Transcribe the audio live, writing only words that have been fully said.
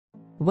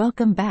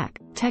Welcome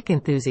back, tech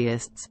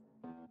enthusiasts.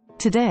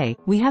 Today,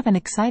 we have an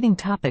exciting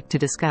topic to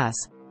discuss: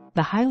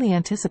 the highly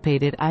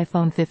anticipated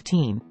iPhone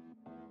 15.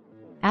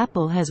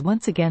 Apple has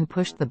once again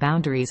pushed the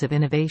boundaries of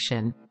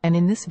innovation, and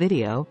in this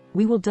video,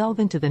 we will delve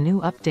into the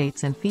new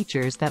updates and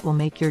features that will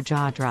make your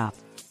jaw drop.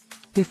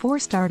 Before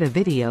start a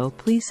video,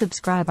 please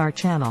subscribe our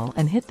channel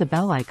and hit the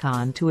bell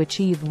icon to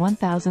achieve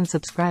 1000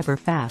 subscriber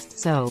fast.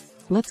 So,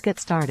 let's get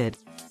started.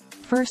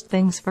 First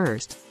things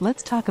first,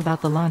 let's talk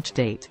about the launch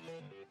date.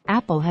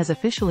 Apple has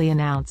officially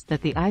announced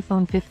that the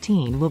iPhone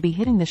 15 will be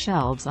hitting the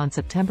shelves on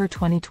September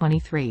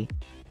 2023.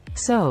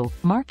 So,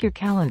 mark your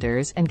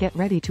calendars and get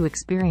ready to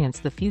experience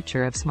the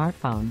future of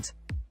smartphones.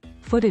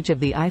 Footage of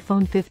the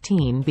iPhone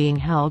 15 being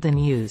held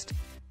and used.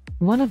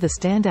 One of the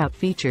standout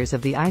features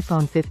of the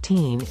iPhone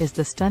 15 is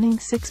the stunning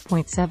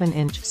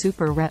 6.7-inch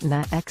Super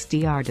Retina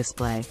XDR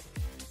display.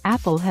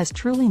 Apple has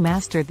truly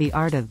mastered the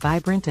art of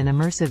vibrant and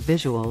immersive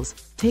visuals,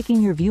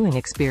 taking your viewing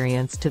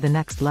experience to the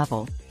next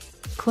level.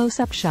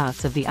 Close-up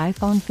shots of the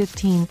iPhone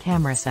 15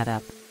 camera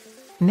setup.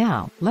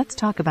 Now, let's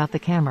talk about the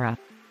camera.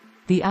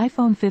 The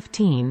iPhone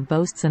 15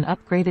 boasts an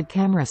upgraded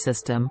camera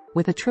system,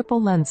 with a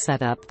triple lens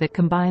setup that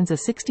combines a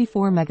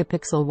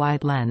 64-megapixel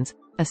wide lens,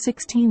 a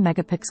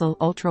 16-megapixel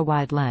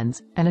ultra-wide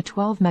lens, and a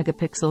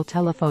 12-megapixel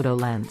telephoto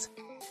lens.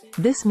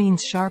 This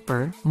means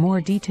sharper, more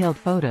detailed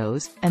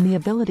photos, and the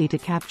ability to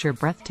capture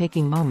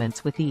breathtaking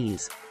moments with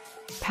ease.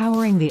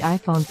 Powering the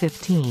iPhone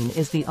 15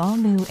 is the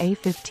all-new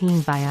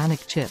A15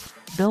 Bionic chip,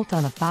 built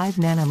on a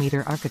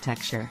 5nm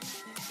architecture.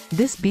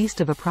 This beast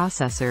of a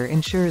processor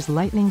ensures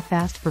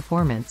lightning-fast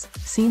performance,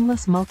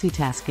 seamless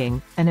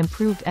multitasking, and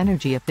improved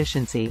energy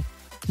efficiency,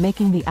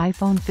 making the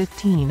iPhone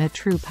 15 a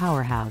true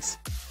powerhouse.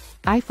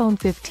 iPhone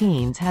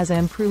 15 has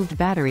improved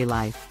battery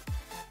life.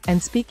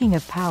 And speaking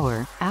of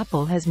power,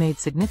 Apple has made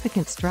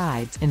significant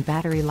strides in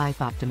battery life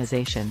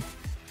optimization.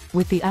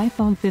 With the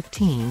iPhone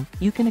 15,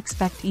 you can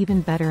expect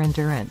even better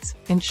endurance,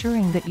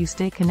 ensuring that you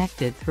stay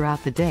connected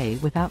throughout the day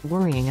without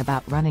worrying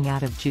about running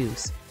out of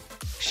juice.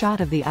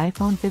 Shot of the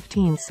iPhone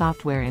 15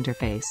 software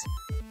interface.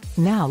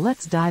 Now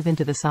let's dive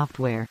into the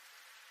software.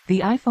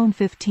 The iPhone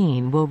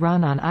 15 will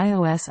run on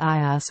iOS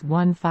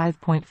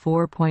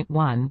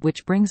 15.4.1,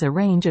 which brings a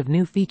range of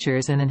new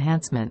features and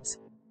enhancements.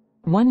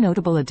 One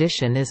notable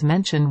addition is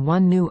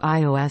one new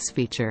iOS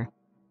feature.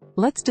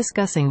 Let's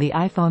discussing the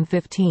iPhone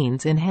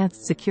 15's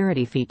enhanced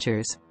security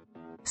features.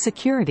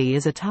 Security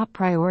is a top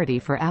priority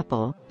for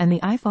Apple, and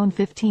the iPhone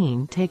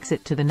 15 takes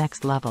it to the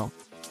next level.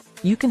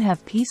 You can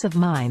have peace of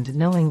mind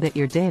knowing that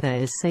your data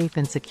is safe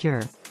and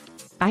secure.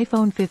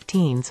 iPhone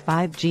 15's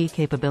 5G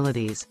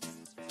capabilities.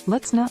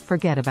 Let's not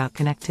forget about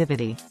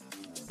connectivity.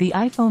 The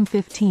iPhone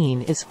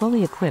 15 is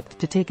fully equipped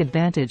to take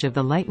advantage of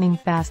the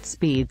lightning-fast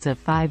speeds of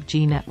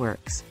 5G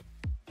networks.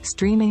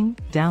 Streaming,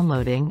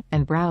 downloading,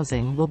 and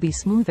browsing will be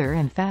smoother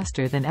and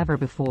faster than ever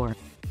before.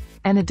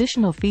 And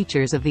additional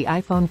features of the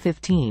iPhone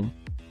 15.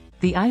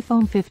 The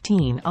iPhone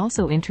 15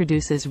 also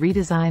introduces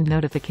redesigned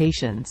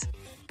notifications.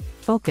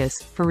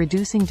 Focus, for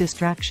reducing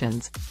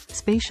distractions,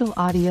 spatial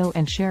audio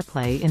and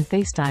SharePlay in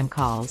FaceTime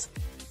calls,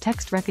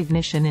 text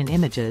recognition in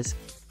images,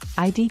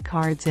 ID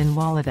cards in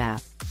Wallet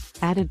app,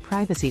 added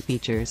privacy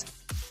features,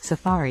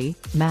 Safari,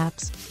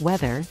 Maps,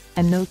 Weather,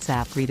 and Notes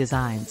app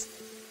redesigns,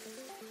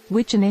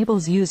 which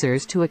enables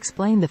users to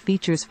explain the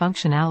feature's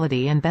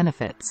functionality and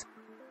benefits.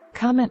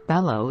 Comment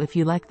below if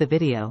you like the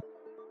video.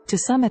 To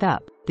sum it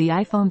up, the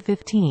iPhone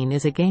 15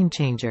 is a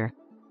game-changer.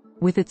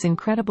 With its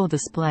incredible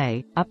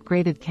display,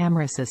 upgraded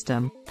camera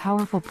system,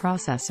 powerful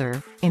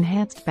processor,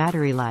 enhanced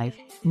battery life,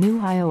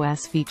 new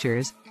iOS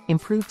features,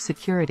 improved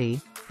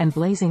security, and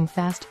blazing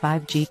fast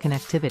 5G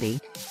connectivity,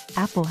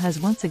 Apple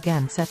has once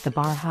again set the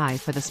bar high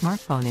for the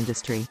smartphone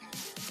industry.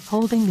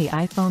 Holding the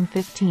iPhone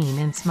 15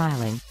 and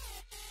smiling.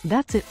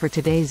 That's it for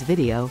today's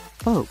video,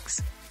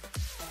 folks.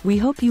 We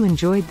hope you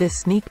enjoyed this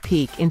sneak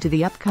peek into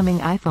the upcoming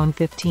iPhone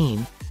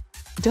 15.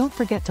 Don't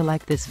forget to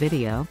like this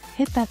video,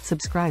 hit that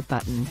subscribe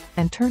button,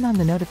 and turn on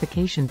the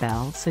notification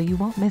bell so you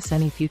won't miss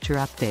any future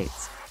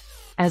updates.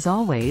 As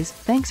always,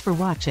 thanks for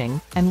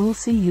watching, and we'll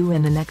see you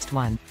in the next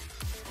one.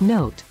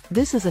 Note,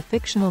 this is a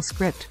fictional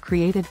script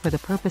created for the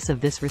purpose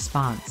of this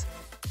response.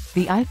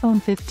 The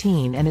iPhone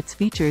 15 and its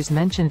features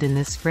mentioned in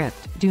this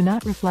script do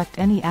not reflect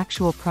any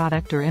actual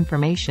product or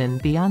information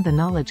beyond the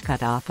knowledge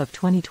cutoff of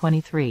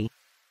 2023.